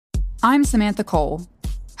I'm Samantha Cole,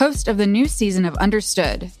 host of the new season of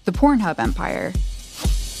Understood, the Pornhub Empire.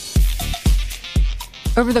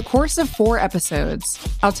 Over the course of 4 episodes,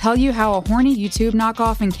 I'll tell you how a horny YouTube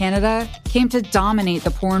knockoff in Canada came to dominate the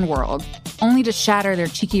porn world, only to shatter their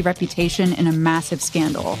cheeky reputation in a massive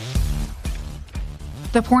scandal.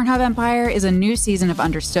 The Pornhub Empire is a new season of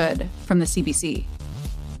Understood from the CBC.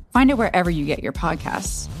 Find it wherever you get your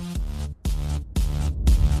podcasts.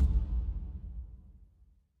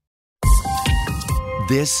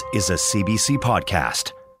 This is a CBC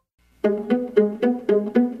podcast.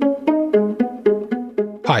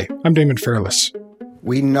 Hi, I'm Damon Fairless.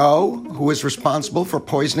 We know who is responsible for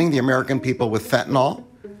poisoning the American people with fentanyl,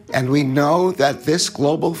 and we know that this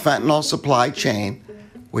global fentanyl supply chain,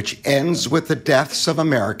 which ends with the deaths of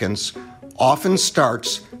Americans, often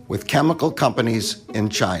starts with chemical companies in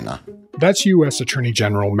China. That's U.S. Attorney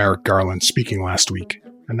General Merrick Garland speaking last week,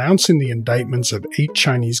 announcing the indictments of 8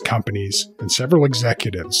 Chinese companies and several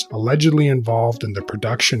executives allegedly involved in the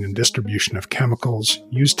production and distribution of chemicals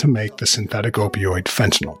used to make the synthetic opioid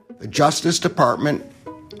fentanyl. The Justice Department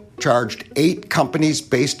charged 8 companies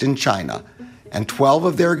based in China and 12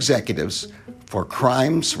 of their executives for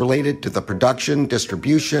crimes related to the production,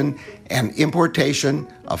 distribution, and importation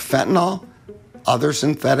of fentanyl, other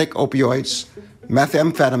synthetic opioids,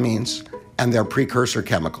 methamphetamines, and their precursor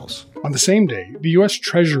chemicals. On the same day, the U.S.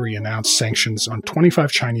 Treasury announced sanctions on 25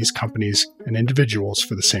 Chinese companies and individuals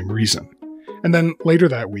for the same reason. And then later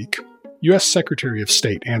that week, U.S. Secretary of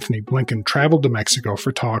State Anthony Blinken traveled to Mexico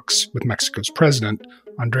for talks with Mexico's president,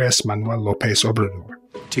 Andrés Manuel López Obrador.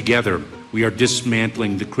 Together, we are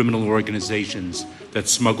dismantling the criminal organizations that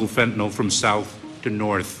smuggle fentanyl from south to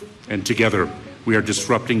north. And together, we are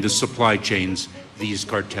disrupting the supply chains these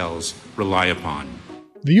cartels rely upon.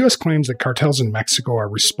 The U.S. claims that cartels in Mexico are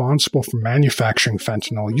responsible for manufacturing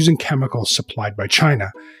fentanyl using chemicals supplied by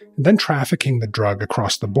China, and then trafficking the drug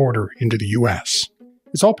across the border into the U.S.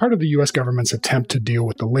 It's all part of the U.S. government's attempt to deal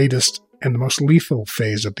with the latest and the most lethal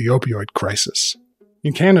phase of the opioid crisis.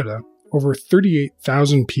 In Canada, over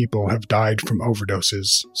 38,000 people have died from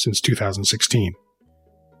overdoses since 2016.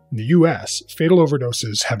 In the U.S., fatal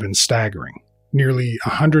overdoses have been staggering, nearly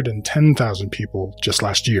 110,000 people just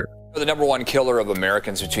last year. The number one killer of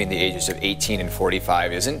Americans between the ages of 18 and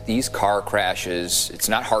 45 isn't these car crashes, it's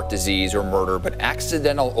not heart disease or murder, but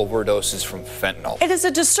accidental overdoses from fentanyl. It is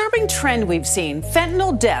a disturbing trend we've seen.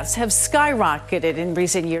 Fentanyl deaths have skyrocketed in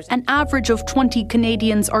recent years. An average of 20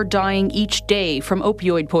 Canadians are dying each day from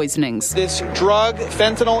opioid poisonings. This drug,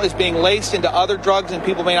 fentanyl, is being laced into other drugs and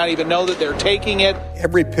people may not even know that they're taking it.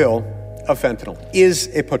 Every pill of fentanyl is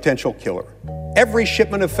a potential killer. Every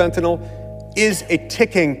shipment of fentanyl is a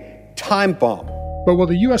ticking time bomb. But while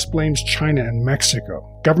the U.S. blames China and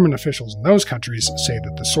Mexico, government officials in those countries say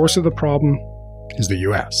that the source of the problem is the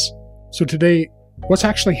U.S. So today, what's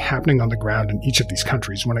actually happening on the ground in each of these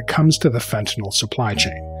countries when it comes to the fentanyl supply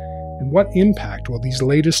chain? And what impact will these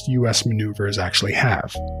latest U.S. maneuvers actually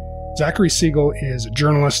have? Zachary Siegel is a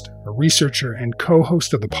journalist, a researcher, and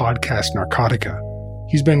co-host of the podcast Narcotica.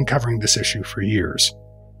 He's been covering this issue for years.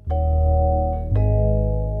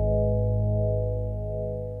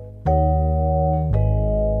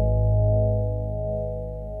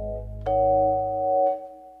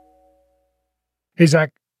 Hey,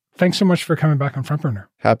 Zach, thanks so much for coming back on Front Burner.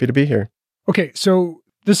 Happy to be here. Okay, so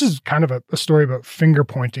this is kind of a story about finger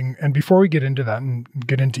pointing. And before we get into that and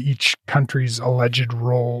get into each country's alleged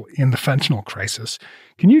role in the fentanyl crisis,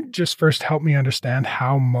 can you just first help me understand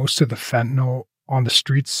how most of the fentanyl on the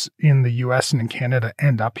streets in the US and in Canada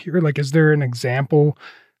end up here? Like, is there an example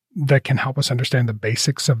that can help us understand the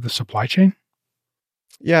basics of the supply chain?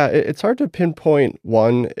 Yeah, it's hard to pinpoint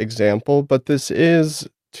one example, but this is,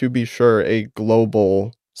 to be sure, a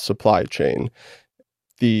global supply chain.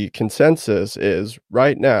 The consensus is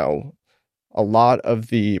right now, a lot of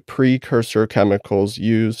the precursor chemicals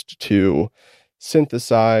used to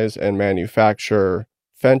synthesize and manufacture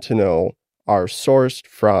fentanyl are sourced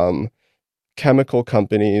from chemical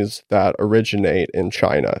companies that originate in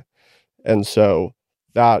China. And so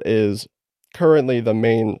that is currently the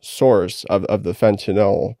main source of the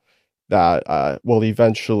fentanyl that will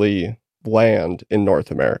eventually land in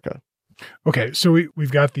North America. Okay, so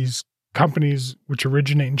we've got these companies which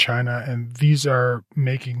originate in China, and these are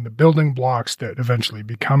making the building blocks that eventually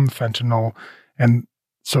become fentanyl. And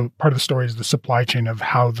so part of the story is the supply chain of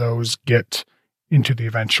how those get into the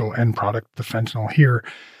eventual end product, the fentanyl here.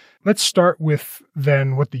 Let's start with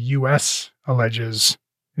then what the U.S. alleges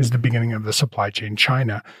is the beginning of the supply chain,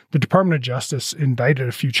 China. The Department of Justice indicted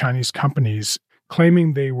a few Chinese companies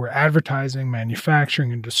claiming they were advertising,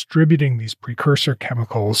 manufacturing, and distributing these precursor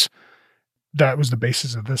chemicals that was the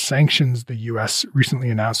basis of the sanctions the U.S. recently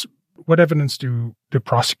announced. What evidence do the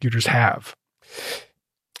prosecutors have?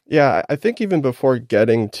 Yeah, I think even before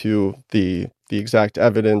getting to the exact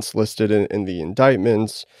evidence listed in the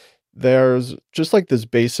indictments, there's just like this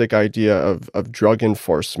basic idea of drug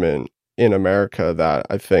enforcement in America that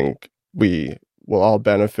I think we will all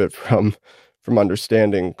benefit from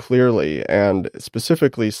understanding clearly, and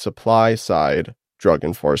specifically supply side drug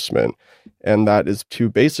enforcement. And that is to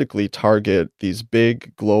basically target these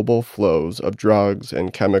big global flows of drugs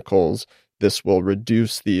and chemicals. This will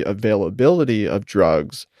reduce the availability of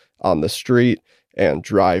drugs on the street and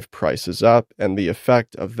drive prices up. And the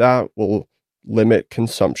effect of that will limit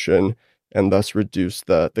consumption and thus reduce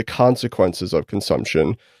the consequences of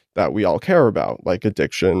consumption that we all care about, like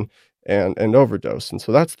addiction and overdose. And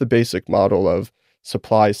so that's the basic model of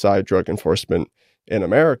supply side drug enforcement in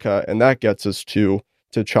America. And that gets us to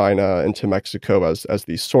China and to Mexico as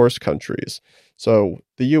these source countries. So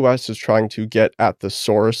the US is trying to get at the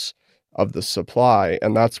source of the supply,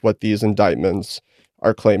 and that's what these indictments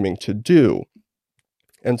are claiming to do.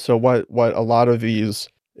 And so what a lot of these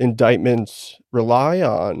indictments rely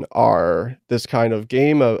on are this kind of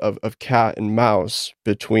game of cat and mouse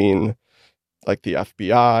between like the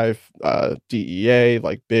FBI, DEA,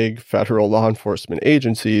 like big federal law enforcement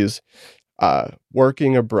agencies,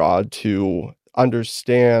 working abroad to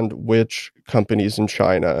understand which companies in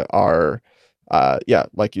China are,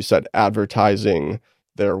 like you said, advertising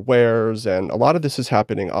their wares. And a lot of this is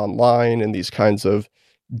happening online in these kinds of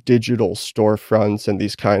digital storefronts and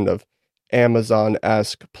these kind of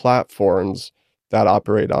Amazon-esque platforms that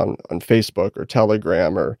operate on Facebook or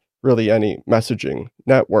Telegram or really any messaging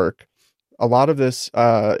network. A lot of this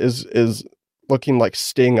is looking like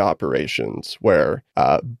sting operations where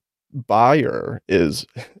buyer is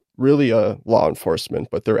really a law enforcement,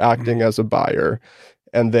 but they're acting as a buyer,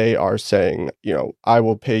 and they are saying, I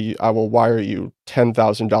will pay you, I will wire you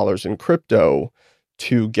 $10,000 in crypto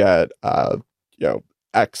to get,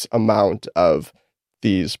 X amount of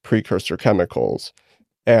these precursor chemicals.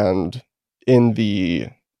 And in the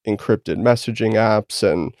encrypted messaging apps,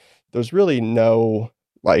 and there's really no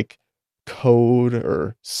like code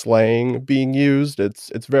or slang being used. It's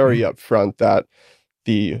very upfront that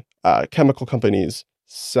the chemical companies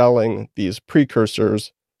selling these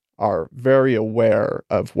precursors are very aware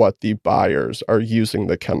of what the buyers are using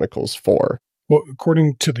the chemicals for. Well,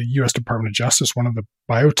 according to the U.S. Department of Justice, one of the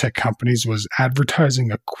biotech companies was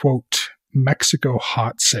advertising a, quote, Mexico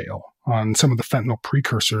hot sale on some of the fentanyl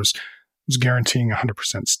precursors. It was guaranteeing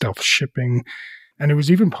 100% stealth shipping. And it was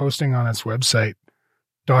even posting on its website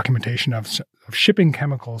documentation of shipping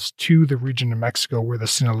chemicals to the region of Mexico where the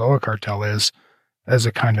Sinaloa cartel is, as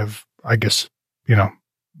a kind of, I guess,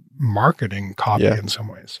 marketing copy in some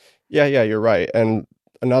ways. Yeah, you're right. And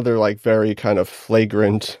another like very kind of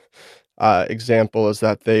flagrant example is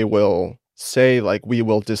that they will say like, we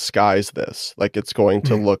will disguise this. Like it's going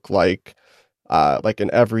to look like an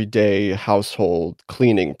everyday household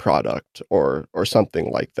cleaning product or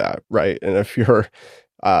something like that, right? And if you're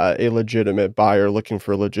a legitimate buyer looking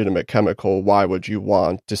for a legitimate chemical, why would you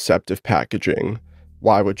want deceptive packaging?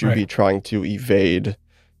 Why would you be trying to evade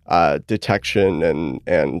detection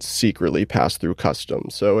and secretly pass through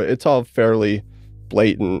customs? So it's all fairly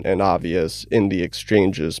blatant and obvious in the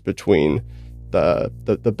exchanges between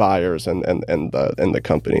the buyers and the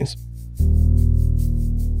companies.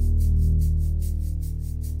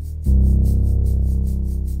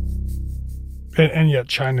 And yet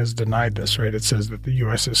China's denied this, right? It says that the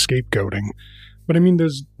U.S. is scapegoating. But I mean,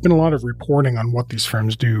 there's been a lot of reporting on what these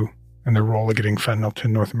firms do and their role of getting fentanyl to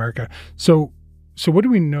North America. So what do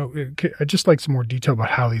we know? I'd just like some more detail about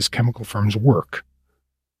how these chemical firms work.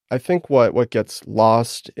 I think what gets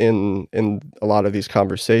lost in a lot of these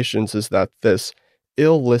conversations is that this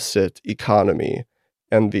illicit economy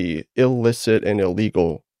and the illicit and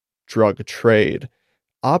illegal drug trade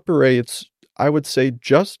operates, I would say,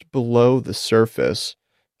 just below the surface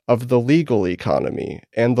of the legal economy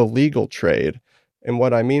and the legal trade. And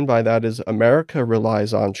what I mean by that is America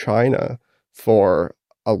relies on China for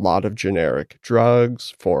a lot of generic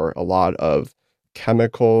drugs, for a lot of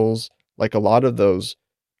chemicals, like a lot of those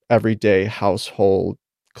everyday household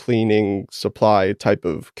cleaning supply type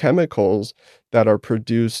of chemicals that are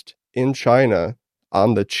produced in China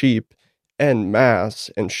on the cheap en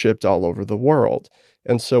masse and shipped all over the world.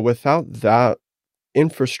 And so without that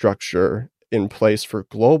infrastructure in place for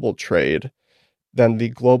global trade, then the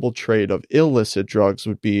global trade of illicit drugs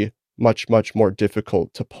would be much, much more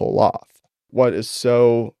difficult to pull off. What is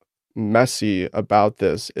so messy about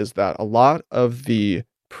this is that a lot of the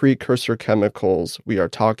precursor chemicals we are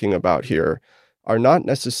talking about here are not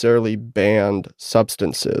necessarily banned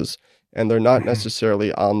substances, and they're not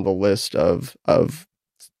necessarily on the list of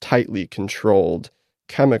tightly controlled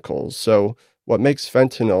chemicals. So what makes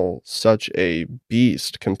fentanyl such a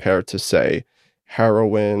beast compared to, say,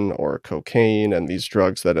 heroin or cocaine and these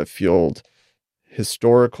drugs that have fueled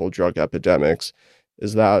historical drug epidemics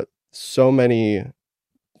is that so many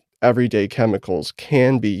everyday chemicals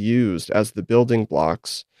can be used as the building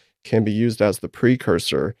blocks, can be used as the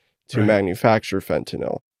precursor to manufacture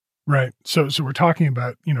fentanyl. Right. So we're talking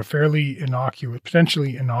about, fairly innocuous,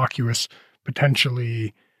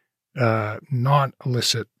 potentially not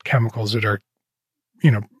illicit chemicals that are,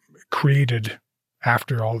 created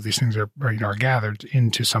after all of these things are gathered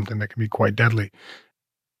into something that can be quite deadly.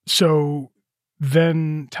 So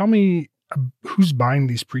then tell me, who's buying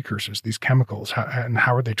these precursors, these chemicals, and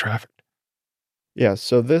how are they trafficked? Yeah,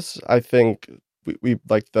 so this, I think, we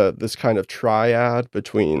like this kind of triad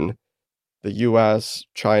between the US,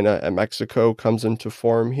 China, and Mexico comes into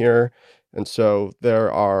form here. And so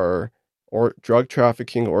there are drug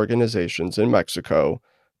trafficking organizations in Mexico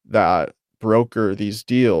that broker these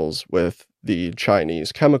deals with the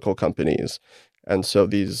Chinese chemical companies. And so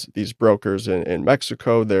these brokers in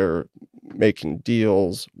Mexico, they're making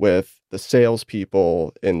deals with the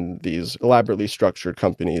salespeople in these elaborately structured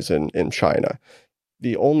companies in China.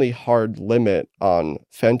 The only hard limit on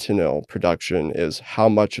fentanyl production is how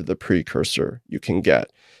much of the precursor you can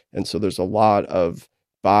get. And so there's a lot of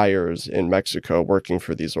buyers in Mexico working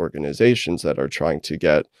for these organizations that are trying to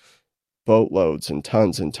get boatloads and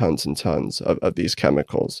tons and tons and tons of these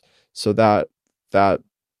chemicals. So that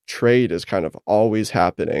trade is kind of always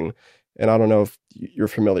happening. And I don't know if you're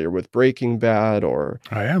familiar with Breaking Bad or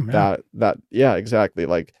I am, yeah. Yeah, exactly.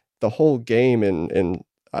 Like the whole game in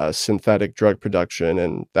synthetic drug production,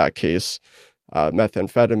 in that case,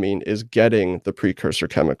 methamphetamine, is getting the precursor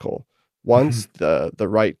chemical. Once the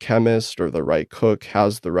right chemist or the right cook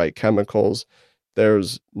has the right chemicals,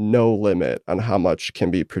 there's no limit on how much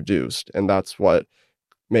can be produced. And that's what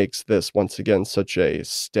makes this, once again, such a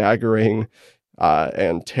staggering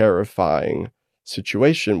and terrifying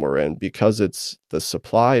situation we're in, because the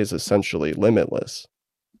supply is essentially limitless.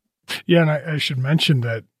 Yeah, and I should mention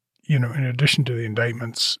that, in addition to the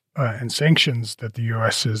indictments and sanctions that the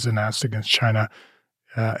U.S. has announced against China,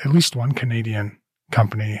 at least one Canadian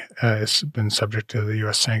company has been subject to the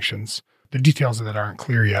U.S. sanctions. The details of that aren't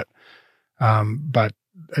clear yet. But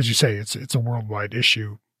as you say, it's a worldwide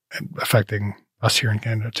issue affecting us here in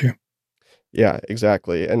Canada too. Yeah,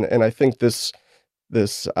 exactly. And I think these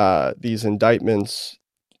indictments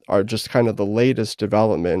are just kind of the latest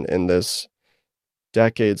development in this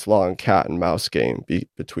decades-long cat and mouse game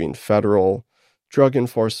between federal drug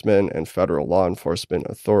enforcement and federal law enforcement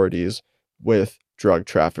authorities with drug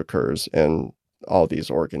traffickers and all these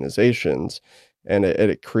organizations. And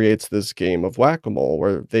it creates this game of whack-a-mole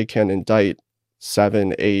where they can indict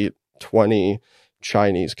 7, 8, 20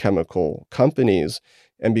 Chinese chemical companies.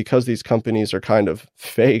 And because these companies are kind of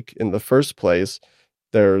fake in the first place,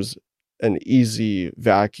 there's an easy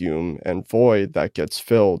vacuum and void that gets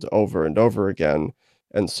filled over and over again.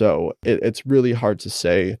 And so it's really hard to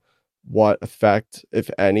say what effect, if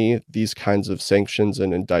any, these kinds of sanctions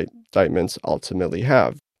and indictments ultimately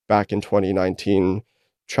have. Back in 2019,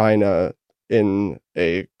 China, in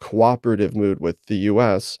a cooperative mood with the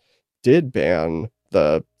US, did ban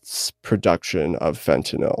the production of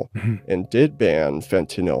fentanyl and did ban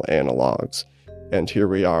fentanyl analogs. And here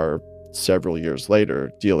we are several years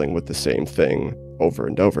later dealing with the same thing over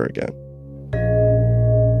and over again.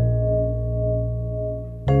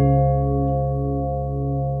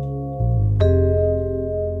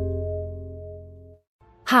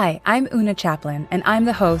 Hi, I'm Una Chaplin, and I'm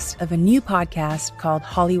the host of a new podcast called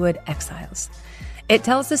Hollywood Exiles. It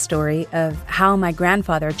tells the story of how my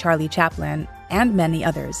grandfather, Charlie Chaplin, and many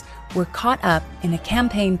others were caught up in a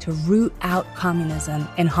campaign to root out communism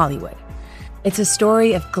in Hollywood. It's a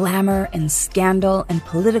story of glamour and scandal and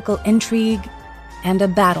political intrigue and a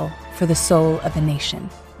battle for the soul of a nation.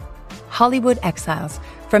 Hollywood Exiles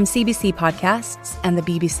from CBC Podcasts and the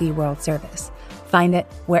BBC World Service. Find it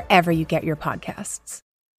wherever you get your podcasts.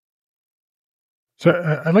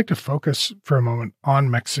 So I'd like to focus for a moment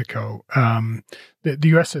on Mexico. The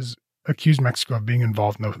U.S. has accused Mexico of being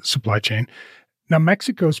involved in the supply chain. Now,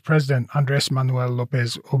 Mexico's president, Andrés Manuel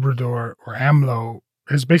López Obrador, or AMLO,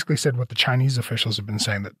 has basically said what the Chinese officials have been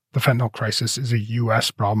saying, that the fentanyl crisis is a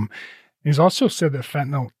U.S. problem. He's also said that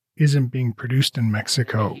fentanyl isn't being produced in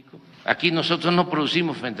Mexico. Aquí nosotros no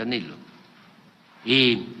producimos fentanilo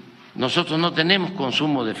y nosotros no tenemos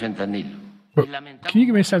consumo de fentanilo. But can you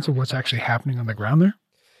give me a sense of what's actually happening on the ground there?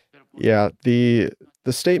 Yeah, the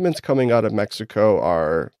The statements coming out of Mexico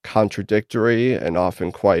are contradictory and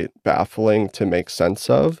often quite baffling to make sense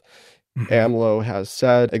of. AMLO has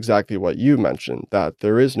said exactly what you mentioned, that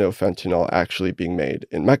there is no fentanyl actually being made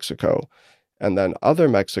in Mexico. And then other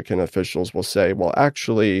Mexican officials will say, well,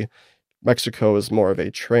 actually, Mexico is more of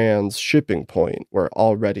a trans shipping point where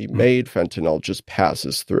already made fentanyl just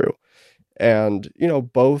passes through. And,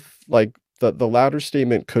 both, like, the latter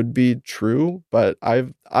statement could be true, but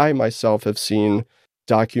I myself have seen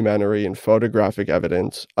documentary and photographic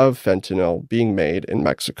evidence of fentanyl being made in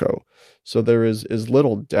Mexico. So there is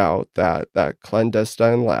little doubt that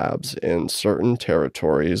clandestine labs in certain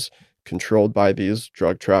territories controlled by these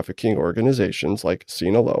drug trafficking organizations like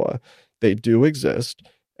Sinaloa, they do exist,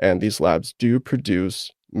 and these labs do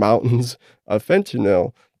produce mountains of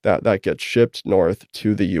fentanyl that get shipped north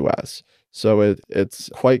to the U.S. So it's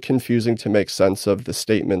quite confusing to make sense of the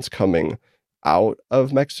statements coming out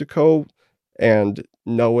of Mexico, and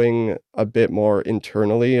knowing a bit more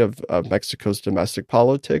internally of Mexico's domestic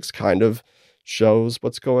politics kind of shows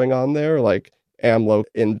what's going on there. Like AMLO,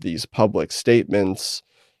 in these public statements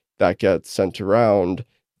that get sent around,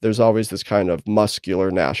 there's always this kind of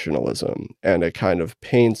muscular nationalism, and it kind of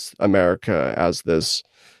paints America as this,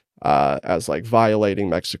 as like violating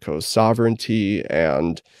Mexico's sovereignty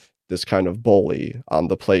and this kind of bully on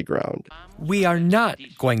the playground. We are not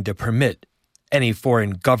going to permit any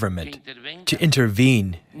foreign government to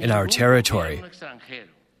intervene in our territory,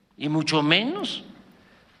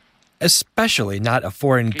 especially not a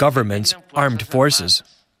foreign government's armed forces.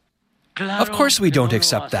 Of course we don't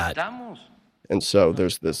accept that. And so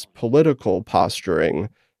there's this political posturing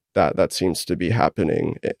that seems to be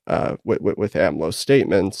happening with AMLO's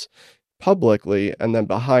statements publicly, and then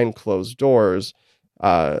behind closed doors,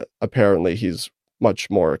 apparently he's much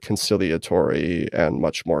more conciliatory and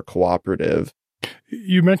much more cooperative.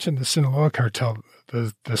 You mentioned the Sinaloa cartel,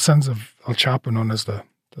 the sons of El Chapo, known as the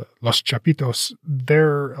Los Chapitos.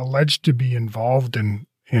 They're alleged to be involved in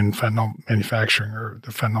fentanyl manufacturing or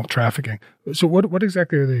the fentanyl trafficking. So what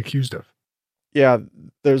exactly are they accused of? Yeah,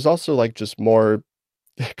 there's also like just more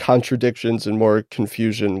contradictions and more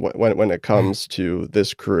confusion when it comes to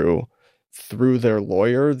this crew. Through their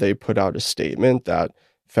lawyer, they put out a statement that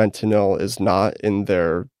fentanyl is not in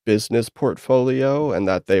their business portfolio and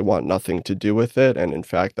that they want nothing to do with it. And in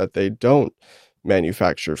fact, that they don't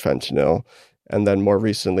manufacture fentanyl. And then more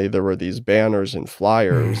recently, there were these banners and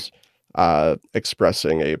flyers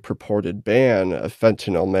expressing a purported ban of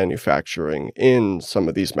fentanyl manufacturing in some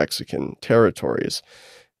of these Mexican territories.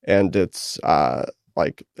 And it's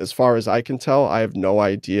like, as far as I can tell, I have no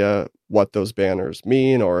idea what those banners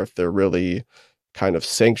mean or if they're really kind of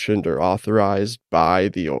sanctioned or authorized by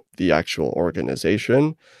the actual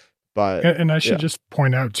organization. But and I should just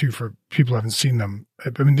point out too, for people who haven't seen them,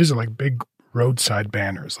 I mean, these are like big roadside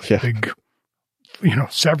banners, like big,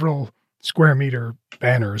 several square meter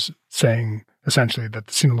banners saying essentially that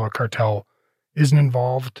the Sinaloa cartel isn't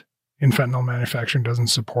involved in fentanyl manufacturing, doesn't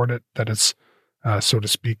support it, that it's, so to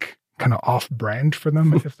speak, kind of off-brand for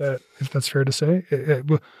them, if that's fair to say.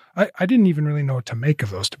 I didn't even really know what to make of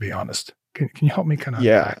those, to be honest. Can you help me kind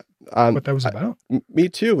of what that was about? Me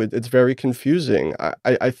too. It's very confusing.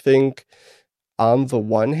 I think on the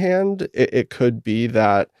one hand, it could be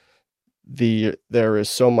that there is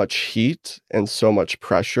so much heat and so much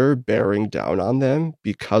pressure bearing down on them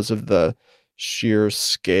because of the sheer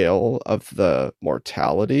scale of the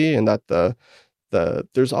mortality, and that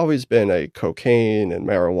there's always been a cocaine and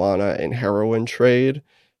marijuana and heroin trade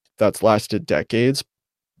that's lasted decades,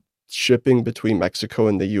 shipping between Mexico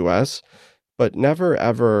and the US, but never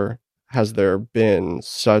ever has there been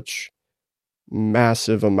such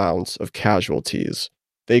massive amounts of casualties.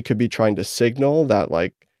 They could be trying to signal that,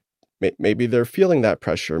 like, maybe they're feeling that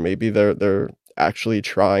pressure. Maybe they're actually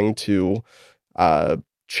trying to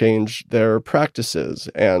change their practices.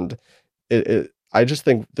 And I just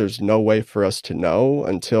think there's no way for us to know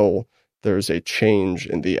until there's a change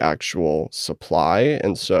in the actual supply.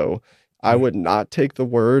 And so I would not take the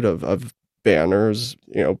word of banners,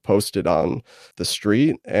 posted on the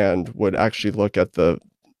street, and would actually look at the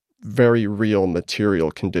very real material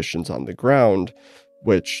conditions on the ground,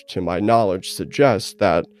 which to my knowledge suggests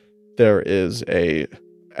that there is a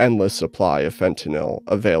endless supply of fentanyl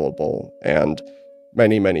available, and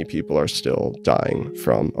many, many people are still dying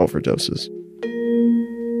from overdoses.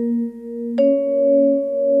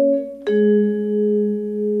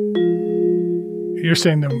 You're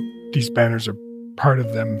saying that these banners are part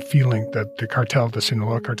of them feeling that the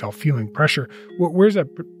Sinaloa cartel feeling pressure. Where's that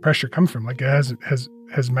pressure come from? Like, has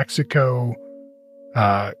Mexico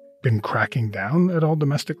been cracking down at all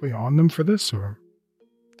domestically on them for this, or?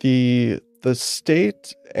 The The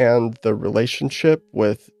state and the relationship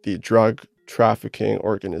with the drug trafficking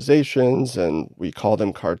organizations, and we call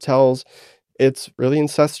them cartels, it's really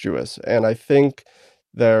incestuous. And I think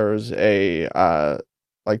there's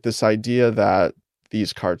this idea that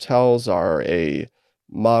these cartels are a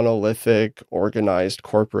monolithic, organized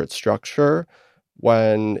corporate structure,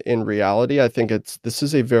 when in reality, I think this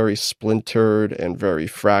is a very splintered and very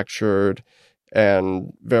fractured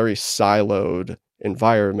and very siloed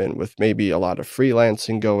environment with maybe a lot of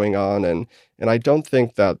freelancing going on. And I don't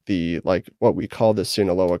think that what we call the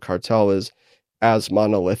Sinaloa cartel is as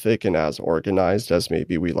monolithic and as organized as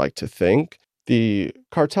maybe we like to think. The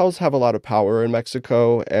cartels have a lot of power in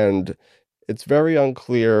Mexico, and it's very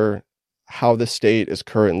unclear how the state is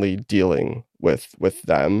currently dealing with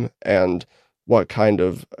them and what kind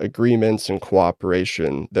of agreements and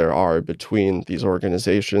cooperation there are between these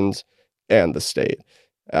organizations and the state.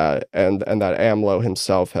 And that AMLO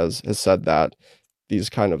himself has said that these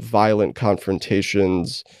kind of violent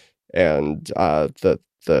confrontations and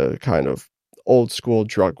the kind of old school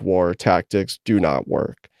drug war tactics do not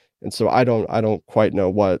work. And so I don't quite know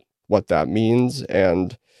what that means.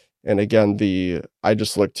 And again, I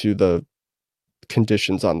just look to the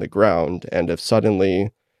conditions on the ground, and if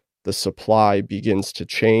suddenly the supply begins to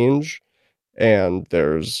change and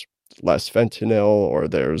there's less fentanyl or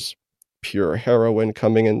there's pure heroin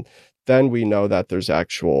coming in, then we know that there's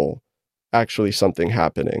actually something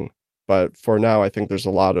happening. But for now, I think there's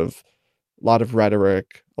a lot of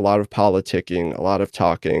rhetoric, a lot of politicking, a lot of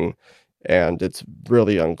talking, and it's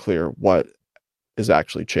really unclear what is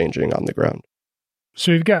actually changing on the ground.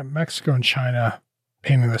 So you've got Mexico and China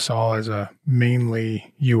painting this all as a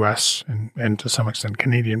mainly U.S. and to some extent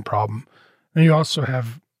Canadian problem. And you also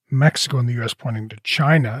have Mexico and the U.S. pointing to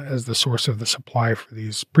China as the source of the supply for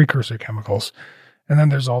these precursor chemicals. And then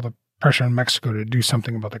there's all the pressure on Mexico to do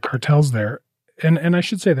something about the cartels there. And I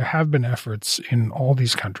should say there have been efforts in all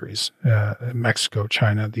these countries, Mexico,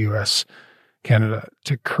 China, the U.S., Canada,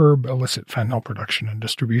 to curb illicit fentanyl production and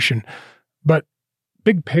distribution. But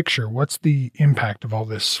big picture, what's the impact of all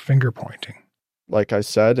this finger pointing? Like I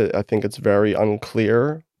said, I think it's very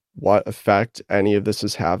unclear what effect any of this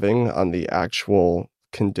is having on the actual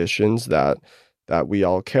conditions that we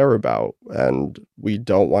all care about. And we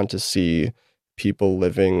don't want to see people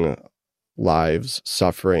living lives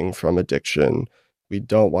suffering from addiction. We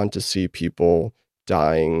don't want to see people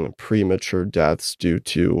dying premature deaths due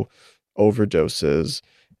to overdoses.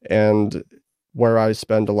 And where I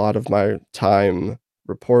spend a lot of my time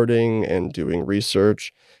reporting and doing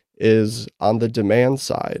research is on the demand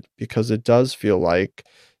side, because it does feel like,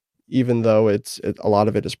 even though a lot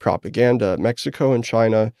of it is propaganda, Mexico and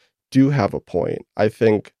China do have a point. I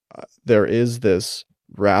think there is this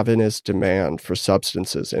ravenous demand for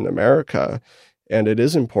substances in America, and it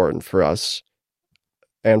is important for us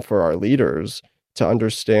and for our leaders to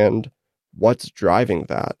understand what's driving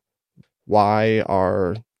that. Why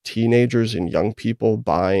are teenagers and young people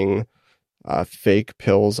buying fake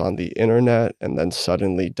pills on the internet and then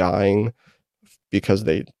suddenly dying because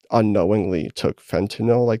they unknowingly took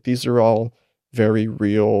fentanyl? Like, these are all very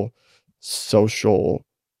real social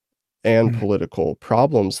and political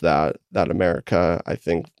problems that America, I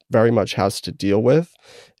think, very much has to deal with.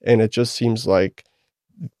 And it just seems like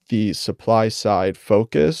the supply side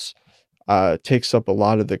focus takes up a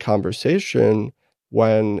lot of the conversation,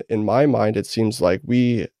 when in my mind, it seems like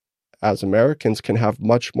we as Americans can have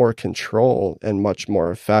much more control and much more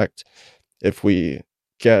effect if we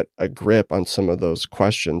get a grip on some of those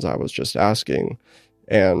questions I was just asking.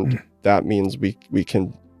 And that means we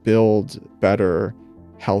can build better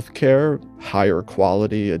healthcare, higher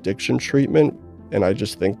quality addiction treatment. And I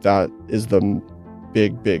just think that is the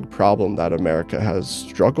big problem that America has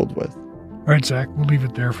struggled with. All right, Zach, we'll leave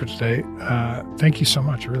it there for today. Thank you so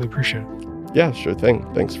much. I really appreciate it. Yeah, sure thing.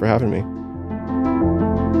 Thanks for having me.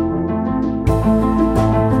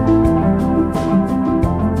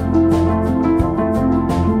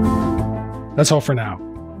 That's all for now.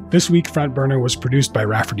 This week, Front Burner was produced by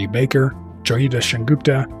Rafferty Baker, Johida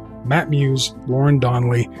Shengupta, Matt Muse, Lauren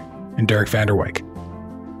Donnelly, and Derek Vanderwyk.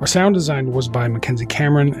 Our sound design was by Mackenzie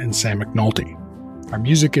Cameron and Sam McNulty. Our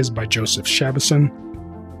music is by Joseph Shabison.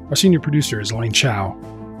 Our senior producer is Lane Chow.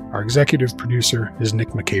 Our executive producer is Nick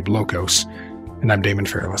McCabe-Lokos. And I'm Damon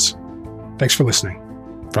Fairless. Thanks for listening.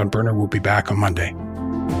 Front Burner will be back on Monday.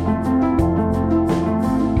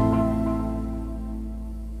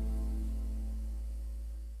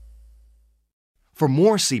 For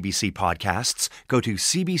more CBC podcasts, go to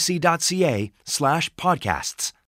cbc.ca/podcasts.